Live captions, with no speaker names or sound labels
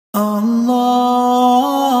Allahu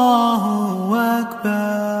Akbar.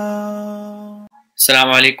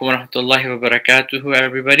 Assalamu alaikum wa rahmatullahi wa barakatuhu,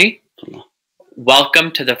 everybody.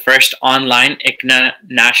 Welcome to the first online ICNA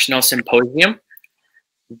National Symposium.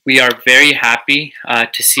 We are very happy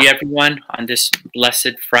to see everyone on this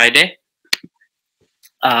blessed Friday.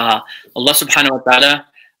 Allah subhanahu wa ta'ala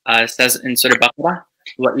says in Surah Baqarah,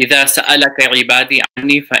 وَإِذَا سَأَلَكَ عِبَادِي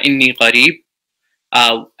عَنِّي فَإِنِّي قَرِيبٌ.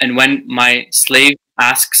 And when my slave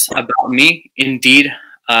asks about me, indeed,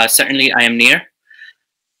 certainly I am near.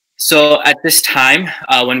 So at this time,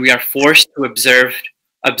 when we are forced to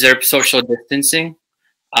observe social distancing,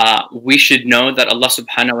 we should know that Allah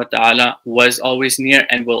subhanahu wa ta'ala was always near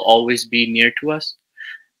and will always be near to us.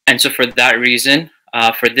 And so for that reason,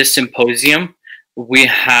 for this symposium, we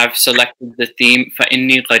have selected the theme,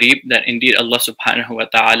 فَإِنِّي قَرِيبٌ, that indeed Allah subhanahu wa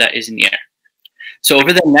ta'ala is near. So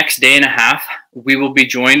over the next day and a half, we will be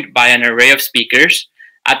joined by an array of speakers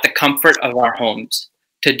at the comfort of our homes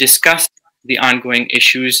to discuss the ongoing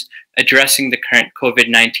issues addressing the current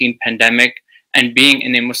COVID-19 pandemic, and being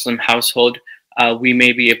in a Muslim household, we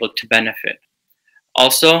may be able to benefit.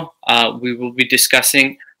 Also, we will be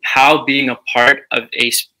discussing how being a part of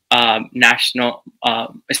a national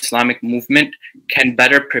Islamic movement can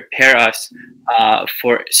better prepare us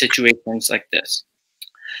for situations like this.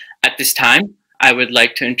 At this time, I would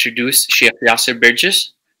like to introduce Sheikh Yasir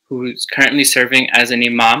Birjas, who is currently serving as an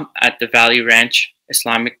imam at the Valley Ranch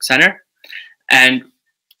Islamic Center. And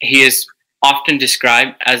he is often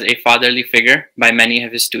described as a fatherly figure by many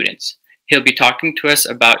of his students. He'll be talking to us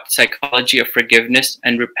about psychology of forgiveness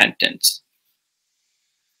and repentance.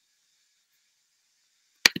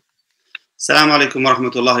 Assalamu alaikum wa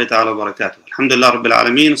rahmatullahi ta'ala wa barakatuh. Alhamdulillah rabbil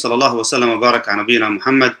alameen. Sallallahu wa sallam wa barak ala nabiyyina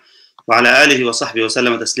Muhammad wa ala alihi wa sahbihi wa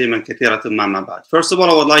sallam tasliman kathiran ma ba'd. First of all,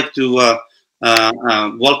 I would like to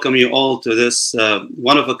welcome you all to this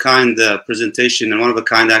one-of-a-kind presentation and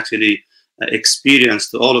one-of-a-kind actually experience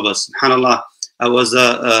to all of us. SubhanAllah, I was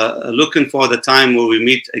looking for the time where we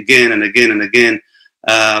meet again and again and again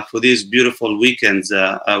for these beautiful weekends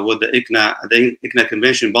with the ICNA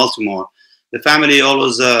convention in Baltimore. The family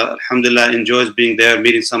always, alhamdulillah, enjoys being there,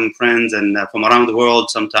 meeting some friends and from around the world,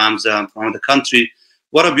 sometimes from around the country.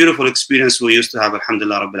 What a beautiful experience we used to have,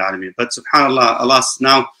 alhamdulillah, rabbil alameen. But subhanallah, alas,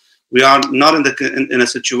 now we are not in a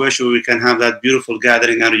situation where we can have that beautiful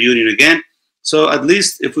gathering and reunion again. So at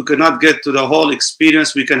least if we could not get to the whole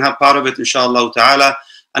experience, we can have part of it, inshallah ta'ala.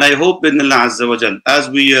 And I hope, bidnillah azza wa jal, as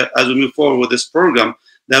we move forward with this program,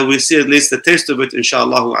 that we see at least the taste of it,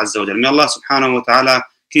 inshallah azza wa jal. May Allah subhanahu wa ta'ala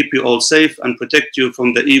keep you all safe and protect you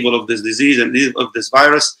from the evil of this disease and of this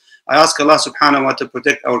virus. I ask Allah subhanahu wa ta'ala to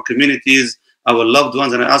protect our communities, our loved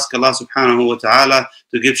ones, and I ask Allah subhanahu wa ta'ala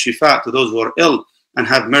to give shifa to those who are ill and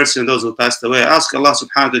have mercy on those who passed away. I ask Allah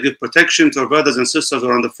subhanahu wa ta'ala to give protection to our brothers and sisters who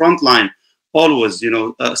are on the front line, always,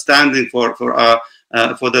 standing for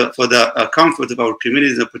the comfort of our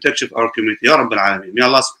communities and protection of our community. Ya Rabbil Alameen. May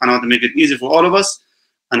Allah subhanahu wa ta'ala make it easy for all of us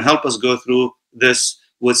and help us go through this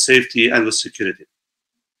with safety and with security.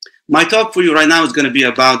 My talk for you right now is going to be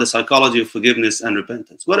about the psychology of forgiveness and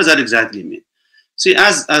repentance. What does that exactly mean? See,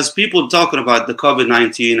 as people talking about the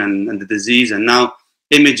COVID-19 and the disease, and now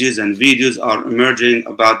images and videos are emerging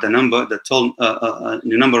about the number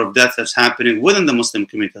of deaths that's happening within the Muslim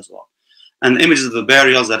community as well. And images of the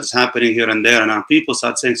burials that is happening here and there, and now people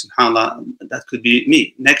start saying, subhanAllah, that could be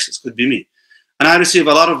me, next could be me. And I receive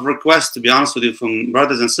a lot of requests, to be honest with you, from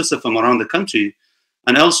brothers and sisters from around the country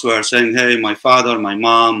and elsewhere saying, hey, my father, my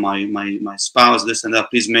mom, my spouse, this and that,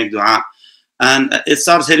 please make dua. And it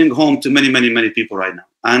starts hitting home to many people right now.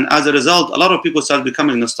 And as a result, a lot of people start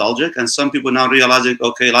becoming nostalgic, and some people now realizing,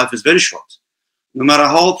 okay, life is very short. No matter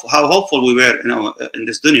how hopeful we were in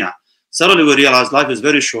this dunya, suddenly we realize life is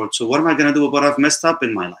very short. So what am I going to do about what I've messed up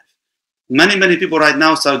in my life? Many people right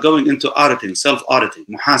now start going into auditing, self-auditing,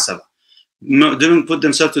 muhasaba, put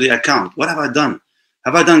themselves to the account. What have I done?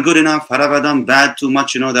 Have I done good enough? Have I done bad too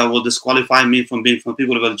much, that will disqualify me from being from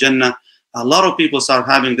people of Al-Jannah? A lot of people start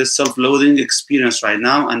having this self-loathing experience right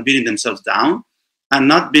now and beating themselves down and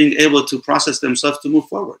not being able to process themselves to move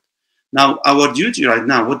forward. Now, our duty right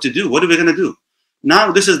now, what to do? What are we going to do?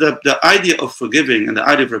 Now, this is the idea of forgiving, and the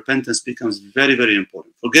idea of repentance becomes very, very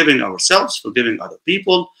important. Forgiving ourselves, forgiving other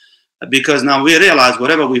people, because now we realize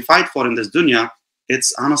whatever we fight for in this dunya,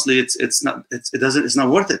 it's honestly, it's not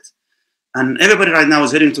worth it. And everybody right now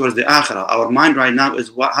is heading towards the akhirah. Our mind right now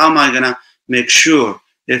is, how am I going to make sure,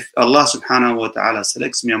 if Allah subhanahu wa ta'ala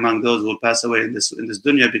selects me among those who will pass away in this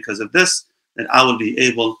dunya because of this, then I will be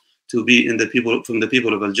able to be from the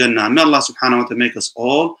people of Al-Jannah. May Allah subhanahu wa ta'ala make us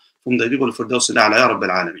all from the people of Firdaus al-A'la, Ya Rabbil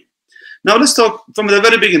Alameen. Now let's talk from the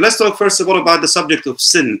very beginning. Let's talk first of all about the subject of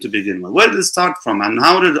sin to begin with. Where did it start from and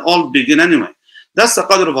how did it all begin anyway? That's the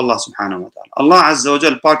qadr of Allah subhanahu wa ta'ala. Allah Azza wa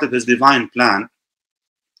Jal, part of His divine plan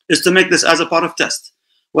is to make this as a part of test.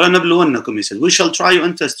 وَلَنَبْلُوَنَّكُمْ, He said, we shall try you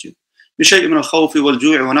and test you. بِشَيْءٍ مِنَ الْخَوْفِ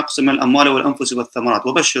وَالْجُوعِ وَنَقْصٍ مِنَ الْأَمْوَالِ وَالْأَنفُسِ وَالثَّمَرَاتِ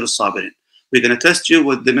وَبَشِّرِ الصَّابِرِينَ. We're going to test you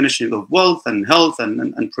with diminishing of wealth and health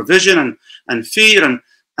and provision and fear.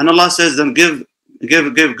 And Allah says, then give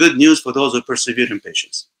good news for those who persevere in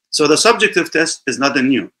patience. So the subject of test is nothing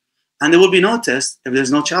new. And there will be no test if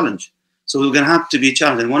there's no challenge. So we're going to have to be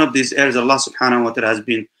challenged. And one of these areas Allah subhanahu wa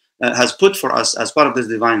ta'ala has put for us as part of this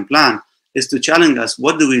divine plan is to challenge us,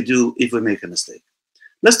 what do we do if we make a mistake?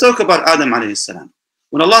 Let's talk about Adam alayhi salam.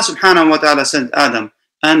 When Allah subhanahu wa ta'ala sent Adam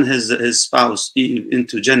and his spouse Eve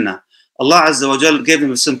into Jannah, Allah Azza wa Jal gave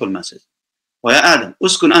him a simple message. وَيَا آدَمْ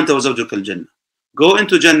أُسْكُنْ أَنْتَ وَزَوْجُكَ الْجَنَّةِ. Go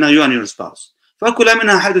into Jannah, you and your spouse. فَأْكُلَا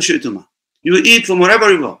مِنْهَا حَيْثُ شِئْتُمَا. You eat from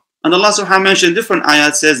wherever you go. And Allah subhanahu wa ta'ala mentioned different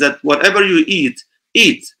ayat says that whatever you eat,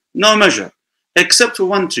 no measure, except for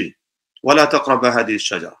one tree. وَلَا تَقْرَبَ هَذِهِ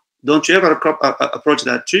الشَّجَرَةِ. Don't you ever approach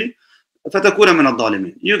that tree. فَتَكُونَ مِنَ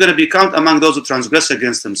الظَّالِمِينَ. You're going to be counted among those who transgress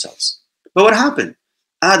against themselves. But what happened?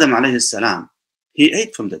 Adam alayhi salam, he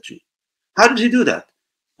ate from the tree. How did he do that?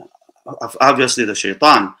 Obviously the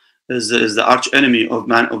shaitan is the arch enemy of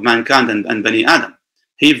mankind and Bani Adam.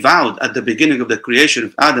 He vowed at the beginning of the creation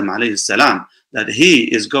of Adam alayhi salam that he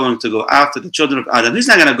is going to go after the children of Adam. He's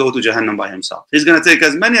not going to go to Jahannam by himself. He's going to take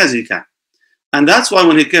as many as he can. And that's why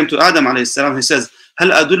when he came to Adam alayhi salam, he says,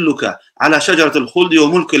 هَلْ أَدُلُّكَ عَلَى شَجَرَةِ الْخُلْدِ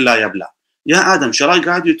وَمُلْكٍ لَا يَبْلَى. Ya Adam, shall I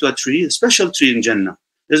guide you to a tree, a special tree in Jannah?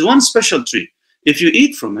 There's one special tree. If you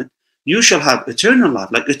eat from it, you shall have eternal life,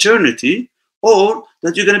 like eternity, or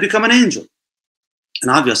that you're going to become an angel. And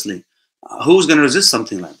obviously, who's going to resist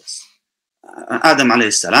something like this? Adam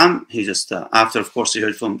alayhi salam, he just, after of course he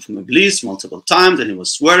heard from Iblis multiple times and he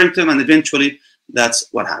was swearing to him, and eventually that's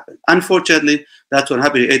what happened. Unfortunately, that's what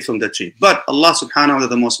happened, he ate from the tree. But Allah subhanahu wa ta'ala,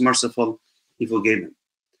 the most merciful, He forgave him.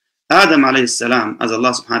 Adam alayhi salam, as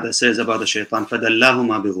Allah subhanahu wa ta'ala says about the shaitan,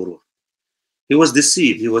 فَدَلَّاهُمَا بِغُرُورٍ. He was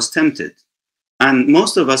deceived, he was tempted. And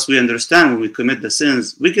most of us, we understand when we commit the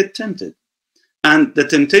sins, we get tempted. And the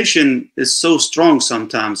temptation is so strong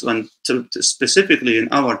sometimes, when specifically in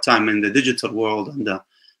our time, in the digital world and the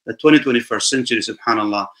 21st century,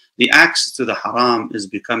 subhanAllah, the access to the haram is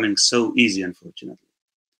becoming so easy, unfortunately.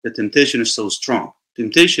 The temptation is so strong.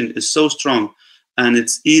 Temptation is so strong, and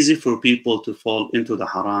it's easy for people to fall into the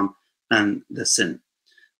haram and the sin.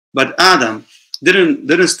 But Adam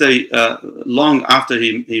didn't stay long after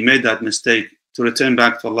he made that mistake to return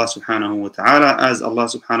back to Allah subhanahu wa ta'ala. As Allah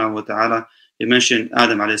subhanahu wa ta'ala, He mentioned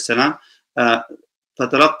Adam alayhi salam,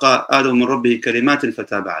 فَتَلَقَّى آدَمُ مِنْ رَبِّهِ كَلِمَاتٍ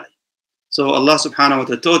فَتَابَ عَلَيْهِ. So Allah subhanahu wa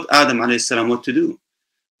ta'ala taught Adam alayhi salam what to do.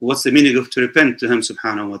 What's the meaning of to repent to him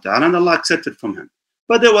subhanahu wa ta'ala, and Allah accepted from him.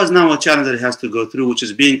 But there was now a challenge that he has to go through, which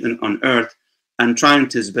is being on earth and trying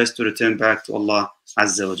his best to return back to Allah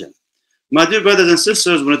Azza wa Jal. My dear brothers and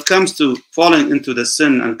sisters, when it comes to falling into the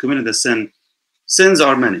sin and committing the sin, sins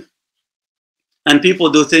are many. And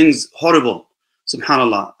people do things horrible,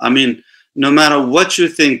 subhanAllah. I mean, no matter what you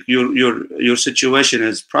think your situation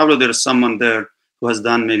is, probably there is someone there who has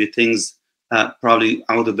done maybe things probably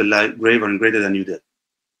a'udhu billah, graver and greater than you did.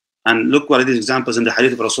 And look what are these examples in the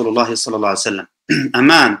hadith of Rasulullah sallallahu alaihi wasallam. A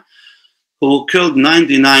man who killed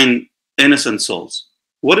 99 innocent souls.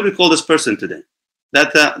 What do we call this person today?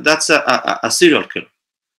 That's a serial killer,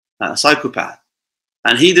 a psychopath.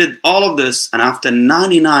 And he did all of this, and after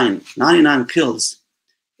 99 kills,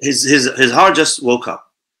 his heart just woke up.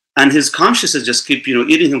 And his consciousness just keep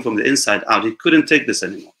eating him from the inside out. He couldn't take this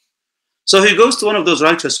anymore. So he goes to one of those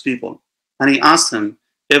righteous people, and he asks him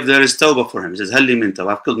if there is tawbah for him. He says, Halli min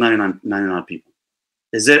tawbah. I've killed 99 people.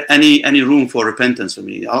 Is there any room for repentance for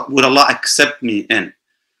me? Would Allah accept me in?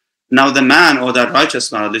 Now the man, or that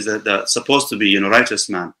righteous man, at least the supposed to be righteous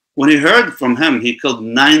man, when he heard from him, he killed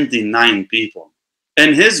 99 people.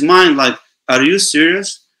 In his mind, like, are you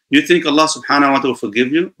serious? You think Allah subhanahu wa ta'ala will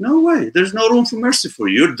forgive you? No way. There's no room for mercy for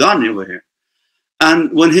you. You're done over here.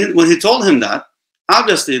 And when he told him that,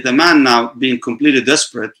 obviously the man now being completely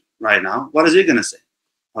desperate right now, what is he going to say?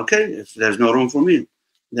 Okay, if there's no room for me.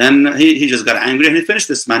 Then he just got angry and he finished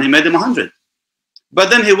this man. He made him 100. But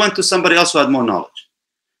then he went to somebody else who had more knowledge.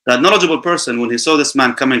 That knowledgeable person, when he saw this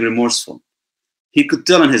man coming remorseful, he could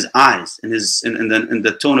tell in his eyes, in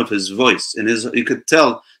the tone of his voice, he could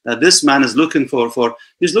tell that this man is looking for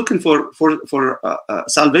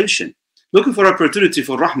salvation, looking for opportunity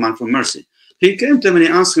for rahman, for mercy. He came to him and he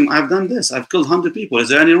asked him, I've done this, I've killed 100 people. Is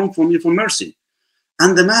there any room for me for mercy?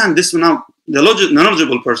 And the man, the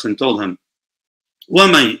knowledgeable person told him,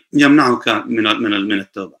 وَمَا يَمْنَعُكَ مِنَ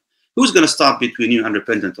التَّوْبَةِ. Who's going to stop between you and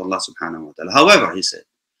repenting to Allah subhanahu wa ta'ala? However, he said,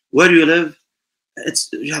 where you live,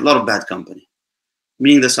 you have a lot of bad company.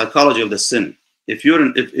 Meaning the psychology of the sin. If you're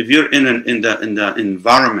in the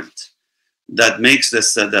environment that makes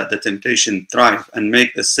this the temptation thrive and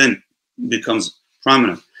make the sin becomes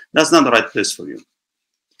prominent, that's not the right place for you.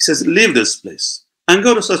 He says, leave this place and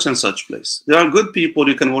go to such and such place. There are good people,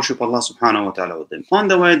 you can worship Allah subhanahu wa ta'ala with them. On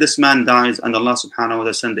the way, this man dies and Allah subhanahu wa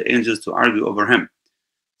ta'ala sent the angels to argue over him.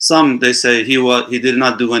 Some, they say he did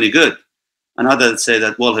not do any good. And others say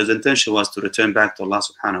that, well, his intention was to return back to Allah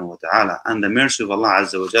subhanahu wa ta'ala. And the mercy of Allah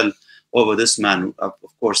azza wa jal over this man, of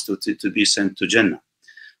course, to be sent to Jannah.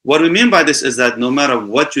 What we mean by this is that no matter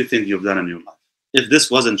what you think you've done in your life, if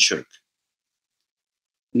this wasn't shirk,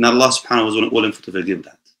 and Allah subhanahu wa ta'ala was willing to forgive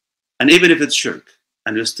that. And even if it's shirk,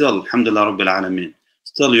 and you're still, alhamdulillah rabbil alameen,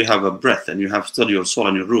 still you have a breath and you have still your soul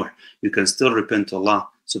and your ruh, you can still repent to Allah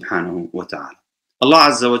subhanahu wa ta'ala. Allah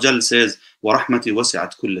azza wa jal says, وَرَحْمَتِي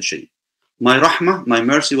وَسِعَتْ كُلَّ شَيْءٍ. My rahmah, my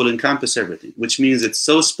mercy will encompass everything, which means it's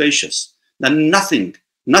so spacious that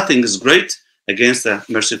nothing is great against the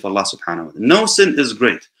mercy of Allah subhanahu wa ta'ala. No sin is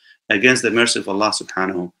great against the mercy of Allah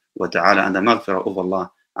subhanahu wa ta'ala and the maghfirah of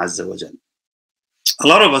Allah azza wa jal. A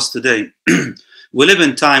lot of us today, we live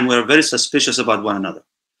in time where we're very suspicious about one another.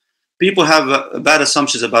 People have bad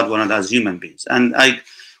assumptions about one another as human beings. And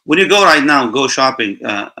when you go right now, go shopping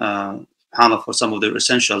for some of the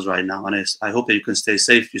essentials right now, and I hope that you can stay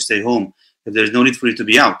safe, you stay home, if there's no need for you to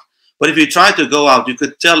be out. But if you try to go out, you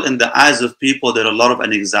could tell in the eyes of people there are a lot of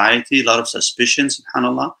anxiety, a lot of suspicion,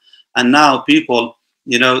 subhanAllah. And now people,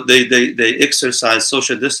 you know, they exercise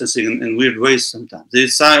social distancing in weird ways sometimes. They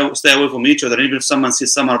stay away from each other. And even if someone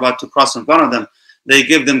sees someone about to cross in front of them, they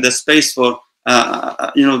give them the space for,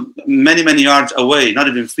 you know, many yards away, not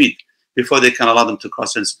even feet, before they can allow them to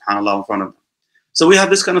cross in, subhanAllah, in front of them. So we have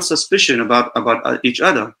this kind of suspicion about each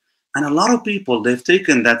other. And a lot of people, they've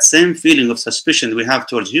taken that same feeling of suspicion we have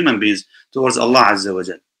towards human beings, towards Allah Azza wa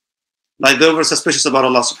Jal. Like they were suspicious about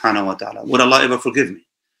Allah subhanahu wa ta'ala. Would Allah ever forgive me?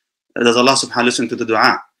 Does Allah subhanahu wa ta'ala listen to the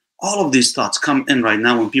dua? All of these thoughts come in right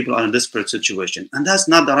now when people are in a desperate situation. And that's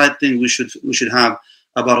not the right thing we should have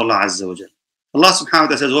about Allah Azza wa Jal. Allah subhanahu wa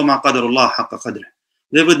ta'ala says, وَمَا قَدَرُ اللَّهَ حَقَّ قَدْرِهِ.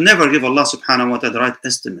 They would never give Allah subhanahu wa ta'ala the right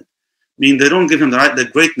estimate. Meaning they don't give him the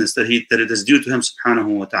greatness that it is due to him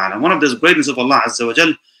subhanahu wa ta'ala. One of the greatness of Allah Azza wa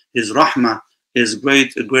Jal, his rahmah is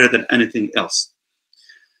greater than anything else.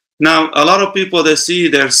 Now, a lot of people, they see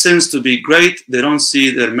their sins to be great, they don't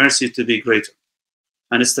see their mercy to be greater.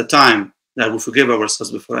 And it's the time that we forgive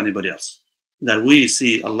ourselves before anybody else. That we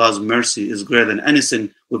see Allah's mercy is greater than any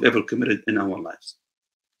sin we've ever committed in our lives.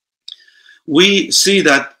 We see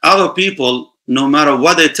that other people, no matter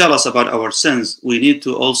what they tell us about our sins, we need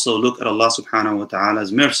to also look at Allah subhanahu wa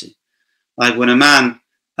ta'ala's mercy. Like when a man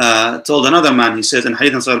told another man, he says in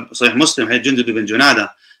Hadith Sahih Muslim, Hadith Jundub ibn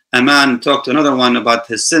Junada, a man talked to another one about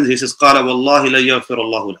his sins. He says, قَالَ وَاللَّهِ لَا يَغْفِرُ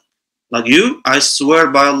اللَّهُ لَكَ. Like you, I swear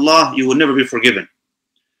by Allah, you will never be forgiven.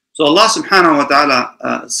 So Allah subhanahu wa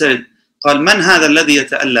ta'ala said, قَالْ مَنْ هَذَا الَّذِي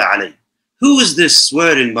يَتَأَلَّى عَلَيْهِ. Who is this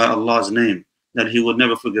swearing by Allah's name that he would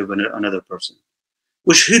never forgive another person?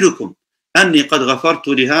 وَشْهِدُكُمْ أَنِّي قَدْ غَفَرْتُ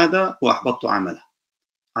لِهَذَا وَأَحْبَطْتُ عَمَلَهُ.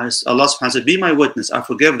 Allah subhanahu wa ta'ala said, be my witness, I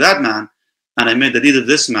forgave that man, and I made the deed of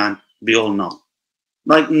this man be all null.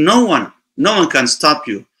 Like no one can stop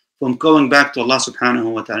you from going back to Allah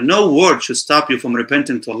subhanahu wa ta'ala. No word should stop you from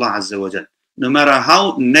repenting to Allah Azza wa Jal. No matter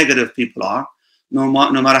how negative people are, no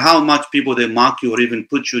matter how much people they mock you or even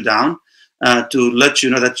put you down to let you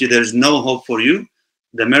know that there's no hope for you,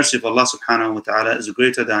 the mercy of Allah subhanahu wa ta'ala is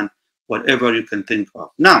greater than whatever you can think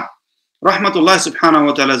of. Now, rahmatullah subhanahu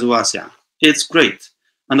wa ta'ala is wasi'ah. It's great.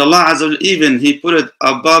 And Allah Azza wa Jal, even He put it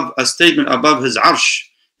above a statement above His arsh,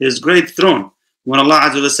 His great throne. When Allah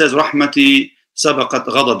Azza wa Jal says, Rahmati sabaqat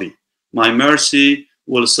ghadabi, my mercy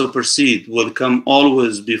will supersede, will come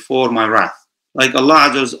always before my wrath. Like Allah Azza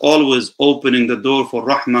wa Jal is always opening the door for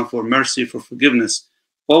rahmah, for mercy, for forgiveness.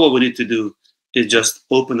 All we need to do is just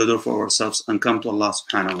open the door for ourselves and come to Allah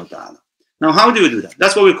subhanahu wa ta'ala. Now, how do we do that?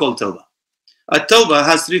 That's what we call tawbah. A tawbah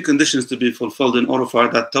has 3 conditions to be fulfilled in order for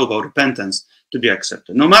that tawbah or repentance to be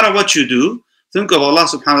accepted. No matter what you do, think of Allah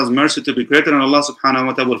subhanahu wa ta'ala's mercy to be greater and Allah subhanahu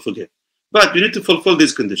wa ta'ala will forgive. But you need to fulfill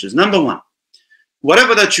these conditions. Number 1,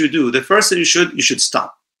 whatever that you do, the first thing you should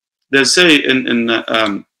stop. They'll say in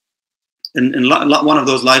one of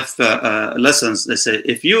those life lessons, they say,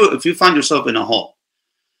 if you find yourself in a hole,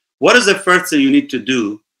 what is the first thing you need to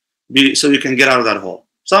do so you can get out of that hole?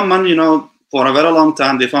 Someone, you know, for a very long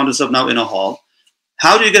time, they found themselves now in a hole.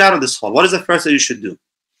 How do you get out of this hole? What is the first thing you should do?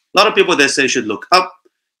 A lot of people, they say you should look up.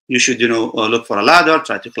 You should, you know, look for a ladder,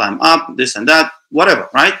 try to climb up, this and that, whatever,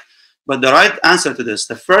 right? But the right answer to this,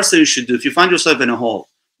 the first thing you should do, if you find yourself in a hole,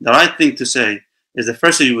 the right thing to say is the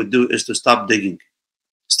first thing you would do is to stop digging.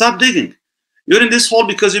 Stop digging. You're in this hole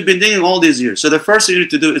because you've been digging all these years. So the first thing you need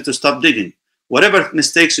to do is to stop digging. Whatever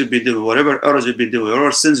mistakes you've been doing, whatever errors you've been doing,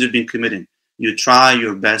 whatever sins you've been committing, you try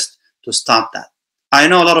your best to stop that. I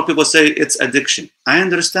know a lot of people say it's addiction. I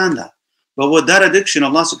understand that. But with that addiction,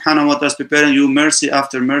 Allah subhanahu wa ta'ala is preparing you mercy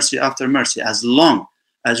after mercy after mercy. As long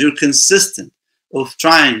as you're consistent of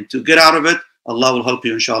trying to get out of it, Allah will help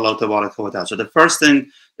you, inshallah tabaraka wa ta'ala. So the first thing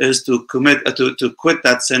is to quit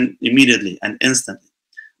that sin immediately and instantly.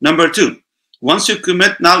 Number two, once you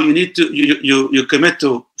commit, now you need to you commit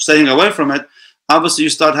to staying away from it. Obviously, you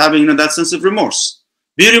start having that sense of remorse.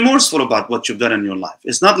 Be remorseful about what you've done in your life.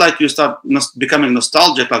 It's not like you start becoming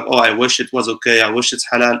nostalgic, like, oh, I wish it was okay, I wish it's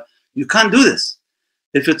halal. You can't do this.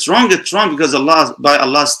 If it's wrong because by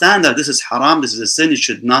Allah's standard, this is haram, this is a sin, you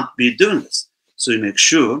should not be doing this. So you make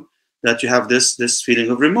sure that you have this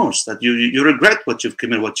feeling of remorse, that you regret what you've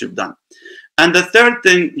committed, what you've done. And the third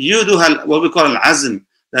thing, you do have what we call al-azm,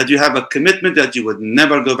 that you have a commitment that you would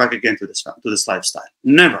never go back again to this lifestyle.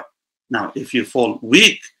 Never. Now, if you fall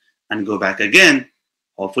weak and go back again,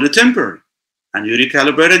 hopefully temporary, and you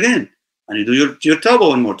recalibrate again, and you do your tawbah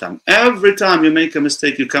one more time. Every time you make a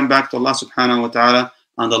mistake, you come back to Allah subhanahu wa ta'ala,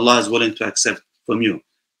 and Allah is willing to accept from you.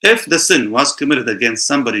 If the sin was committed against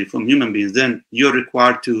somebody from human beings, then you're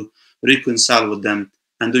required to reconcile with them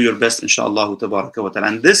and do your best, inshallah tabaraka wa ta'ala.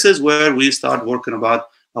 And this is where we start working about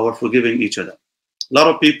our forgiving each other. A lot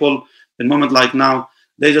of people, in a moment like now,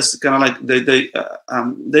 they just kind of like, they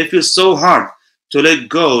feel so hard to let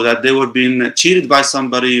go that they were being cheated by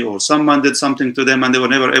somebody, or someone did something to them and they were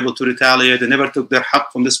never able to retaliate. They never took their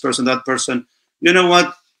haqq from this person, that person. You know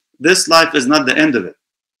what? This life is not the end of it.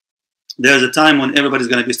 There's a time when everybody's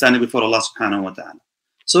going to be standing before Allah subhanahu wa ta'ala.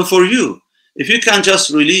 So for you, if you can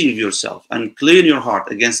just relieve yourself and clean your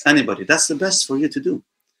heart against anybody, that's the best for you to do.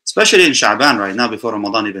 Especially in Sha'ban right now, before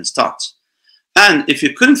Ramadan even starts. And if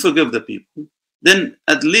you couldn't forgive the people, then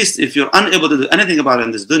at least if you're unable to do anything about it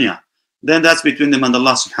in this dunya, then that's between them and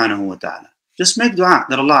Allah subhanahu wa ta'ala. Just make dua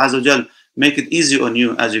that Allah azza wa jal make it easy on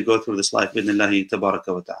you as you go through this life, bidnillahi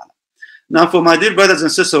tabaraka wa ta'ala. Now, for my dear brothers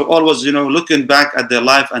and sisters, always, looking back at their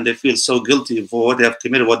life and they feel so guilty for what they have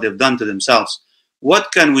committed, what they've done to themselves.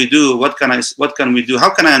 What can we do? What can we do?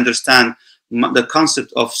 How can I understand the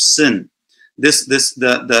concept of sin? The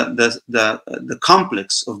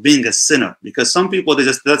complex of being a sinner. Because some people,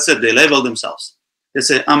 that's it, they label themselves. They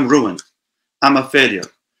say, I'm ruined, I'm a failure,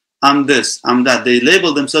 I'm this, I'm that. They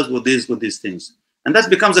label themselves with these things. And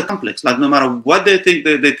that becomes a complex. Like no matter what they think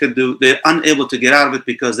they could do, they're unable to get out of it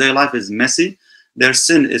because their life is messy. Their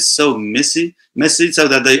sin is so messy so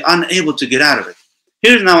that they're unable to get out of it.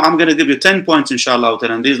 Here now, I'm going to give you 10 points, inshallah,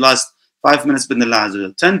 and these last 5 minutes,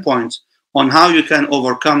 10 points on how you can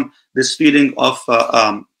overcome this feeling of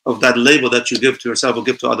that label that you give to yourself or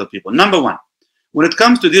give to other people. Number one, when it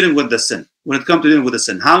comes to dealing with the sin,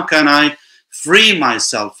 how can I free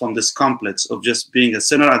myself from this complex of just being a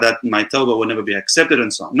sinner and that my tawbah will never be accepted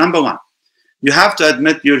and so on? Number one, you have to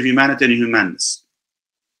admit your humanity and humanness.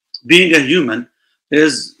 Being a human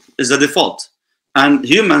is a default, and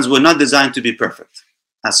humans were not designed to be perfect.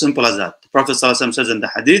 As simple as that. The Prophet ﷺ says in the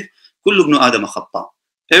hadith, كُلُّ ابْنُ آدَمَ خَطَّاءٌ.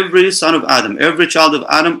 Every son of Adam, every child of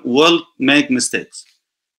Adam will make mistakes.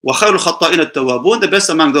 وَخَيْرُ الْخَطَّائِينَ التَّوَّابُونَ. The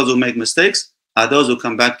best among those who make mistakes are those who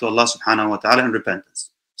come back to Allah subhanahu wa ta'ala in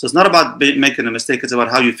repentance. So it's not about making a mistake, it's about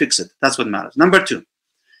how you fix it. That's what matters. Number two,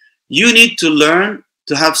 you need to learn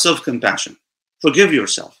to have self-compassion. Forgive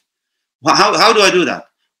yourself. How do I do that?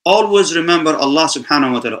 Always remember Allah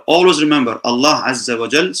subhanahu wa ta'ala. Always remember Allah azza wa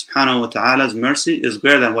jal subhanahu wa ta'ala's mercy is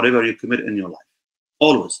greater than whatever you commit in your life.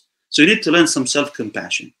 Always. So you need to learn some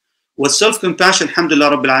self-compassion. With self-compassion,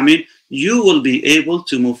 alhamdulillah rabbil alameen, you will be able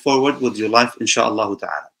to move forward with your life, inshaAllah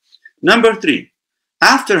ta'ala. Number three,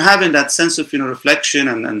 after having that sense of reflection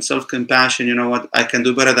and self-compassion, you know what, I can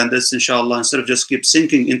do better than this, inshallah, instead of just keep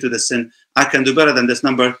sinking into the sin, I can do better than this.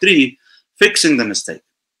 Number three, fixing the mistake.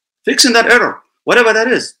 Fixing that error, whatever that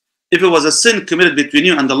is. If it was a sin committed between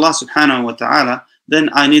you and Allah subhanahu wa ta'ala, then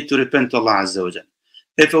I need to repent to Allah azza wa jal.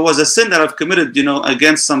 If it was a sin that I've committed,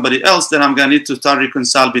 against somebody else, then I'm going to need to start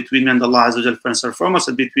reconcile between me and Allah azza wa jal first and foremost,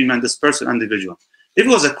 and between me and this person, individual. If it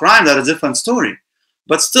was a crime, that is a different story.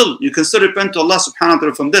 But still, you can still repent to Allah subhanahu wa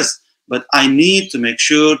ta'ala from this. But I need to make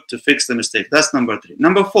sure to fix the mistake. That's number three.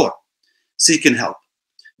 Number four, seeking help.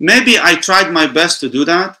 Maybe I tried my best to do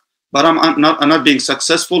that, but I'm not being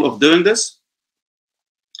successful of doing this.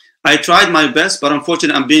 I tried my best, but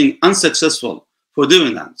unfortunately, I'm being unsuccessful for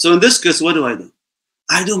doing that. So in this case, what do?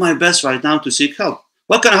 I do my best right now to seek help.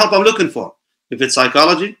 What kind of help I'm looking for? If it's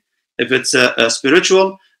psychology, if it's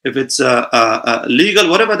spiritual, if it's legal,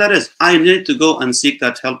 whatever that is, I need to go and seek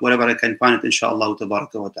that help wherever I can find it, inshallah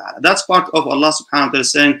tabaraka wa ta'ala. That's part of Allah subhanahu wa ta'ala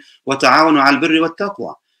saying, وَتَعَاوَنُوا عَلَى الْبِرِّ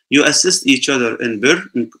وَالتَّقْوَى. You assist each other in birr,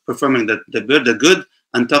 in performing the birr, the good,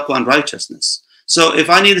 and taqwa and righteousness. So if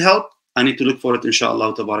I need help, I need to look for it,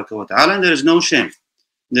 inshallah tabaraka wa ta'ala. And there is no shame.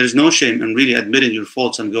 There is no shame in really admitting your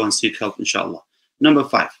faults and go and seek help, inshallah. Number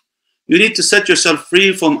 5, you need to set yourself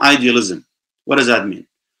free from idealism. What does that mean?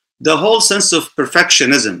 The whole sense of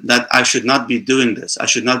perfectionism, that I should not be doing this, I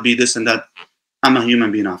should not be this and that. I'm a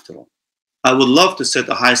human being after all. I would love to set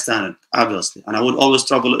a high standard, obviously, and I would always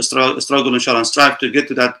struggle, inshallah, and strive to get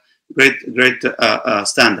to that great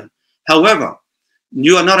standard. However,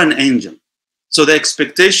 you are not an angel. So the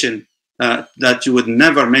expectation that you would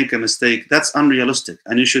never make a mistake, that's unrealistic.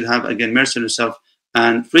 And you should have, again, mercy on yourself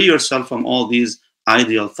and free yourself from all these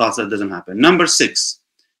ideal thoughts that doesn't happen. Number 6,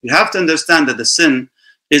 you have to understand that the sin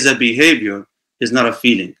is a behavior, is not a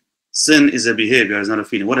feeling. Sin is a behavior, is not a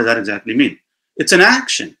feeling. What does that exactly mean? It's an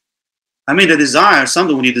action. I mean, the desire,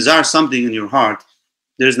 something, when you desire something in your heart,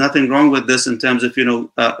 there's nothing wrong with this in terms of,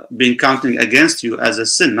 being counting against you as a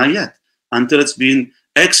sin. Not yet. Until it's being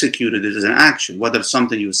executed as an action, whether it's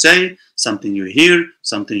something you say, something you hear,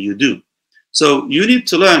 something you do. So you need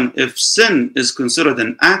to learn, if sin is considered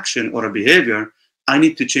an action or a behavior, I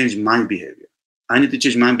need to change my behavior. I need to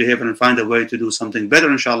change my behavior and find a way to do something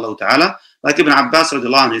better, inshallah ta'ala. Like Ibn Abbas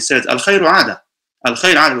radiallahu anhu, he says, Al-khayru ada.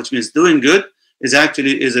 Al-khayr ada, which means doing good, is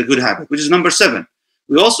a good habit, which is number 7.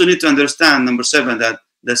 We also need to understand, number 7, that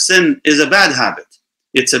the sin is a bad habit.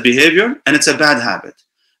 It's a behavior and it's a bad habit.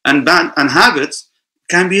 And habits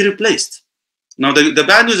can be replaced. Now, the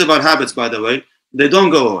bad news about habits, by the way, they don't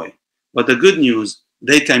go away. But the good news,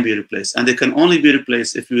 they can be replaced. And they can only be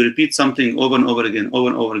replaced if you repeat something over and over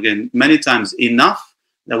again, many times enough,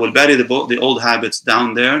 that will bury the old habits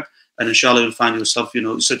down there. And inshallah, you'll find yourself,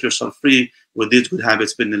 set yourself free with these good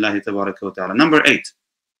habits, bidnillahi tabaraka wa ta'ala. Number 8,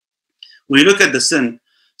 when you look at the sin,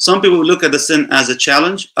 some people look at the sin as a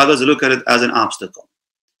challenge, others look at it as an obstacle.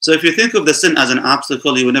 So if you think of the sin as an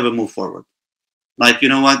obstacle, you will never move forward. Like, you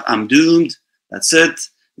know what, I'm doomed, that's it.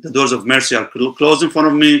 The doors of mercy are closed in front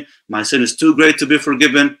of me. My sin is too great to be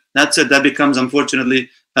forgiven. That's it. That becomes, unfortunately,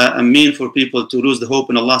 a mean for people to lose the hope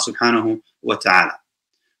in Allah subhanahu wa ta'ala.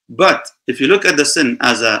 But if you look at the sin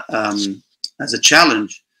as a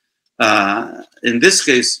challenge, in this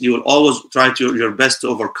case, you will always try your best to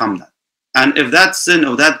overcome that. And if that sin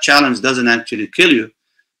or that challenge doesn't actually kill you,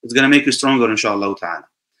 it's going to make you stronger, inshallah ta'ala.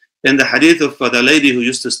 In the hadith of the lady who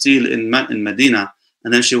used to steal in Medina,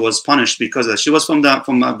 and then she was punished because she was from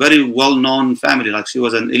a very well-known family, like she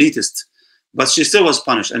was an elitist, but she still was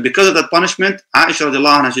punished. And because of that punishment, Aisha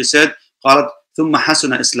radiallahu anha, she said, قالت ثم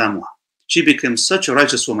حسن إسلامها. She became such a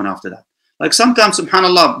righteous woman after that. Like sometimes,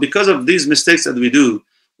 subhanAllah, because of these mistakes that we do,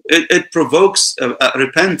 it provokes a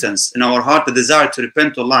repentance in our heart, the desire to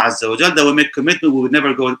repent to Allah Azza wa Jal, that we make commitment, we would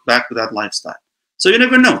never go back to that lifestyle. So you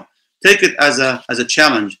never know. Take it as a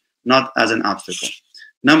challenge, not as an obstacle.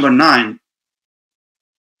 Number 9,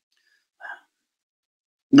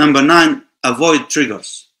 avoid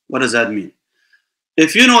triggers. What does that mean?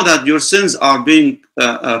 If you know that your sins are being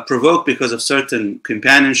provoked because of certain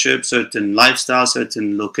companionship, certain lifestyle,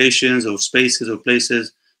 certain locations or spaces or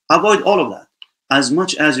places, avoid all of that. As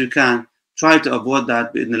much as you can, try to avoid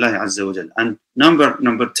that bi'idhnillahi azza wa jal. And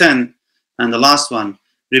number 10, and the last one,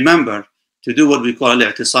 remember to do what we call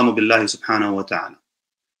al-i'tisamu billahi subhanahu wa ta'ala.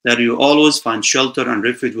 That you always find shelter and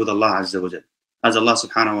refuge with Allah azza wa jal. As Allah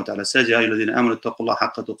subhanahu wa ta'ala says, Ya ayyuhalladhina amanu ittaqullaha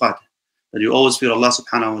haqqa tuqatih. That you always fear Allah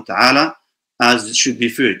subhanahu wa ta'ala as it should be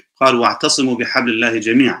feared. قَالُوا وَاعْتَصِمُوا بِحَبْلِ اللَّهِ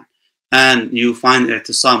جَمِيعًا. And you find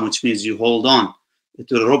i'tisam, which means you hold on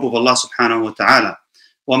to the rope of Allah subhanahu wa ta'ala.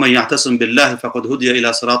 وَمَنْ يَعْتَصِمْ بِاللَّهِ فَقَدْ هُدِيَ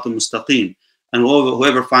إِلَى صِرَاطٍ مُسْتَقِيمٍ. And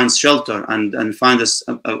whoever finds shelter and finds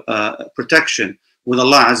protection with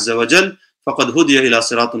Allah azza wa jal, فَقَدْ هُدِيَ إِلَى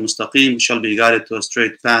صِرَاطٍ مُسْتَقِيمٍ, shall be guided to a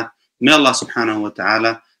straight path. May Allah subhanahu wa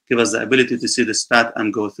ta'ala give us the ability to see this path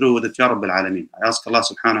and go through with it, Ya Rabbil Alameen. I ask Allah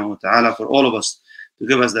subhanahu wa ta'ala for all of us to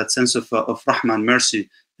give us that sense of rahmah and mercy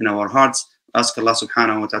in our hearts. Ask Allah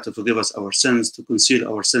subhanahu wa ta'ala to forgive us our sins, to conceal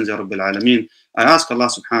our sins, Ya Rabbil Alameen. I ask Allah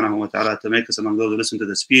subhanahu wa ta'ala to make us among those who listen to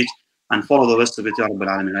the speech and follow the rest of it, Ya Rabbil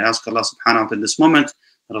Alameen. I ask Allah subhanahu wa ta'ala in this moment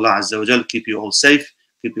that Allah azza wa jal keep you all safe,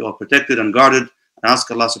 keep you all protected and guarded. I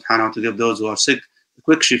ask Allah subhanahu wa ta'ala to give those who are sick a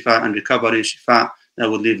quick shifa and recovery, shifa that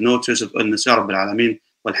would leave no trace of illness, Ya Rabbil Alameen.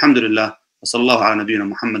 Walhamdulillah, wa sallallahu ala nabiyyina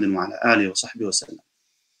Muhammadin wa ala alihi wa sahbihi wa sallam.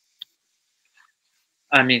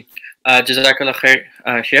 Ameen. Jazakallah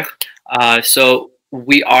khair, Sheikh. So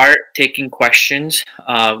we are taking questions.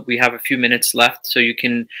 We have a few minutes left, so you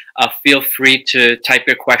can feel free to type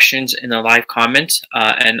your questions in the live comments,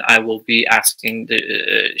 and I will be asking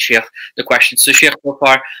the Sheikh the questions. So Sheikh, so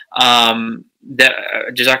far,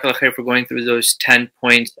 Jazakallah khair for going through those 10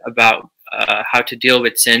 points about how to deal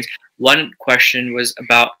with sins. One question was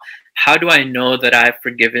about, how do I know that I've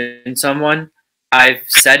forgiven someone? I've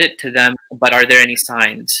said it to them, but are there any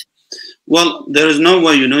signs? Well, there is no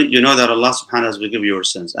way you know that Allah subhanahu wa ta'ala has forgiven your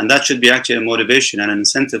sins. And that should be actually a motivation and an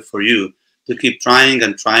incentive for you to keep trying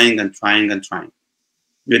and trying and trying and trying.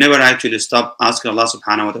 You never actually stop asking Allah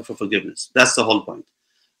subhanahu wa ta'ala for forgiveness. That's the whole point.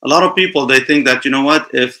 A lot of people, they think that, you know what,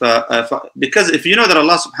 because if you know that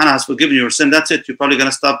Allah subhanahu wa ta'ala has forgiven your sin, that's it. You're probably going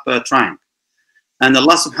to stop trying. And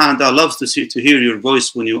Allah subhanahu wa ta'ala loves to hear your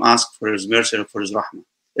voice when you ask for His mercy or for His rahmah.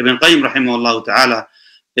 Ibn Qayyim rahimahullah ta'ala,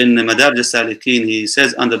 in Madarij al-Salikin, he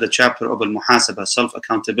says under the chapter of al-Muhasabah,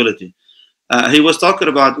 self-accountability, he was talking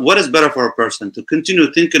about what is better for a person, to continue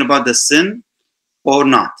thinking about the sin or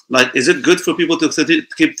not. Like, is it good for people to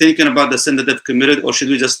keep thinking about the sin that they've committed, or should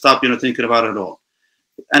we just stop, thinking about it at all?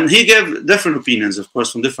 And he gave different opinions, of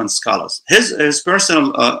course, from different scholars. His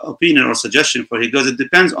personal opinion or suggestion for he goes, it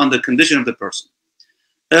depends on the condition of the person.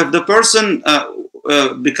 If the person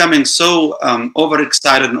becoming so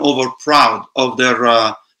overexcited and over proud of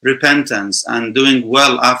their repentance and doing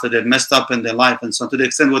well after they've messed up in their life, and so to the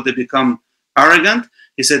extent where they become arrogant,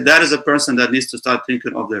 he said that is a person that needs to start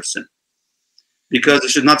thinking of their sin, because they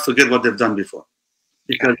should not forget what they've done before,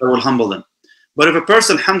 because that will humble them. But if a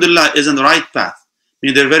person, alhamdulillah, is on the right path, I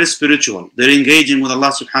mean, they're very spiritual, they're engaging with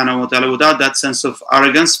Allah subhanahu wa ta'ala without that sense of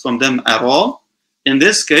arrogance from them at all, in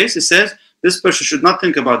this case, he says, this person should not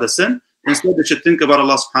think about the sin. Instead, they should think about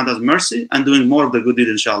Allah subhanahu wa ta'ala's mercy and doing more of the good deed,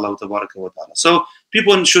 inshallah tabaraka wa ta'ala. So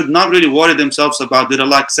people should not really worry themselves about, did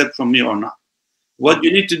Allah accept from me or not? What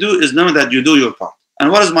you need to do is know that you do your part.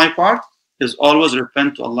 And what is my part? Is always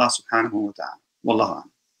repent to Allah subhanahu wa ta'ala. Wallahu a'lam.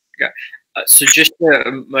 Yeah. So just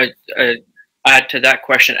to add to that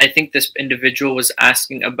question, I think this individual was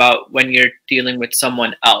asking about when you're dealing with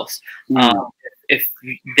someone else. If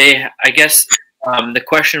they, I guess the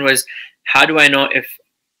question was, how do I know if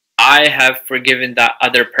I have forgiven that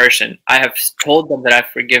other person? I have told them that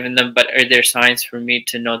I've forgiven them, but are there signs for me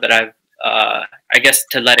to know that I've, I guess,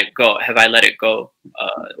 to let it go? Have I let it go?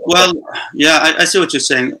 Well, yeah, I see what you're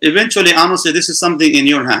saying. Eventually, honestly, this is something in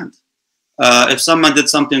your hand. If someone did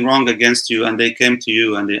something wrong against you and they came to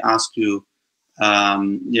you and they asked you,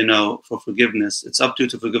 for forgiveness, it's up to you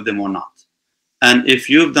to forgive them or not. And if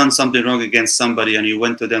you've done something wrong against somebody and you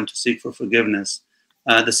went to them to seek for forgiveness,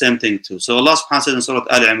 the same thing too. So Allah subhanahu wa ta'ala says in Surah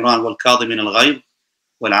Al Imran, وَالْكَاظِمِينَ الْغَيْظَ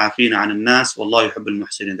وَالْعَافِينَ عَنِ النَّاسِ وَاللَّهُ يُحِبُّ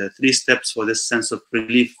الْمُحْسِنِينَ. There are 3 steps for this sense of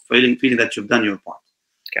relief, feeling that you've done your part.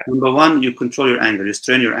 Okay. Number 1, you control your anger, you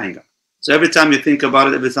strain your anger. So every time you think about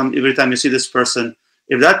it, every time you see this person,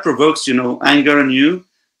 if that provokes, anger in you,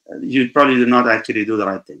 you probably do not actually do the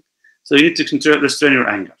right thing. So you need to restrain your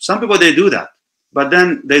anger. Some people, they do that, but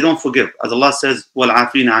then they don't forgive. As Allah says,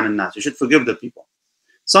 وَالْعَافِينَ عَنِ النَّاسِ. You should forgive the people.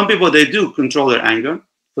 Some people, they do control their anger,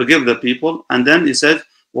 forgive the people, and then he said,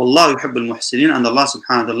 وَاللَّهُ يُحِبُّ الْمُحْسِنِينَ, and Allah subhanahu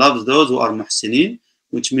wa ta'ala loves those who are muhsineen,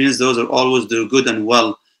 which means those who always do good and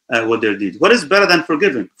well with their deeds. What is better than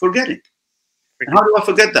forgiving? Forgetting. And how do I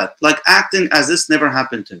forget that? Like acting as this never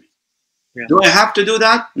happened to me. Yeah. Do I have to do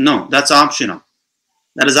that? No, that's optional.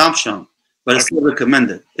 That is optional, but it's still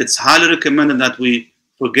recommended. It's highly recommended that we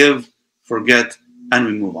forgive, forget, and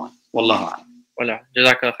we move on. Wallahu a'lam.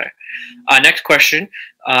 Jazakallah khair. Next question.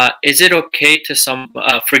 Is it okay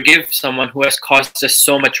to forgive someone who has caused us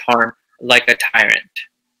so much harm, like a tyrant?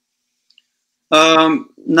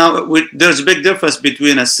 Now, there's a big difference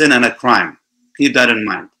between a sin and a crime. Keep that in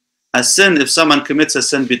mind. A sin, if someone commits a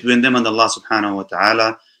sin between them and Allah subhanahu wa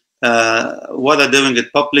ta'ala, whether doing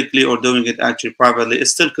it publicly or doing it actually privately,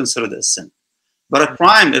 is still considered a sin. But a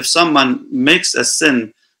crime, if someone makes a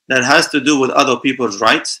sin that has to do with other people's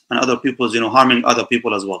rights and other people's, harming other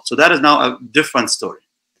people as well. So that is now a different story.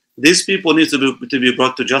 These people need to be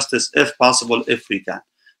brought to justice if possible, if we can.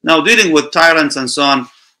 Now, dealing with tyrants and so on,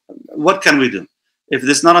 what can we do? If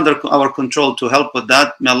it's not under our control to help with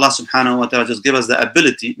that, may Allah subhanahu wa ta'ala just give us the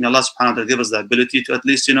ability, may Allah subhanahu wa ta'ala give us the ability to at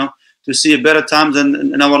least, to see better times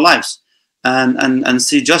in our lives and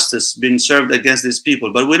see justice being served against these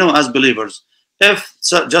people. But we know as believers, if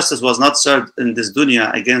justice was not served in this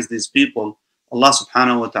dunya against these people, Allah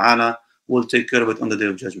subhanahu wa ta'ala will take care of it on the day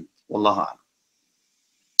of judgment. Wallahu a'lam.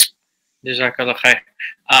 Jazakallah khair.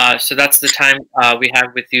 So that's the time we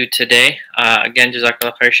have with you today. Again,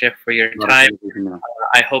 Jazakallah khair, Sheikh, for your time.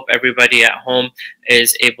 I hope everybody at home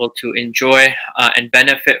is able to enjoy and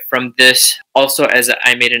benefit from this. Also, as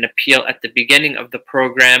I made an appeal at the beginning of the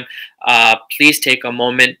program, please take a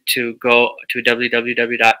moment to go to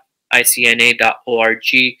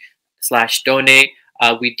www.icna.org/donate.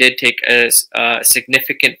 We did take a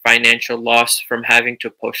significant financial loss from having to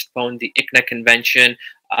postpone the ICNA convention.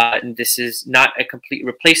 And this is not a complete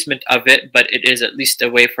replacement of it, but it is at least a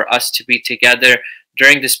way for us to be together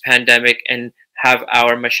during this pandemic and have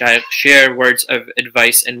our mashayikh share words of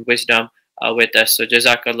advice and wisdom with us. So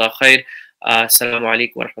Jazakallah khair. Assalamu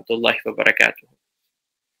alaikum wa rahmatullahi wa barakatuh.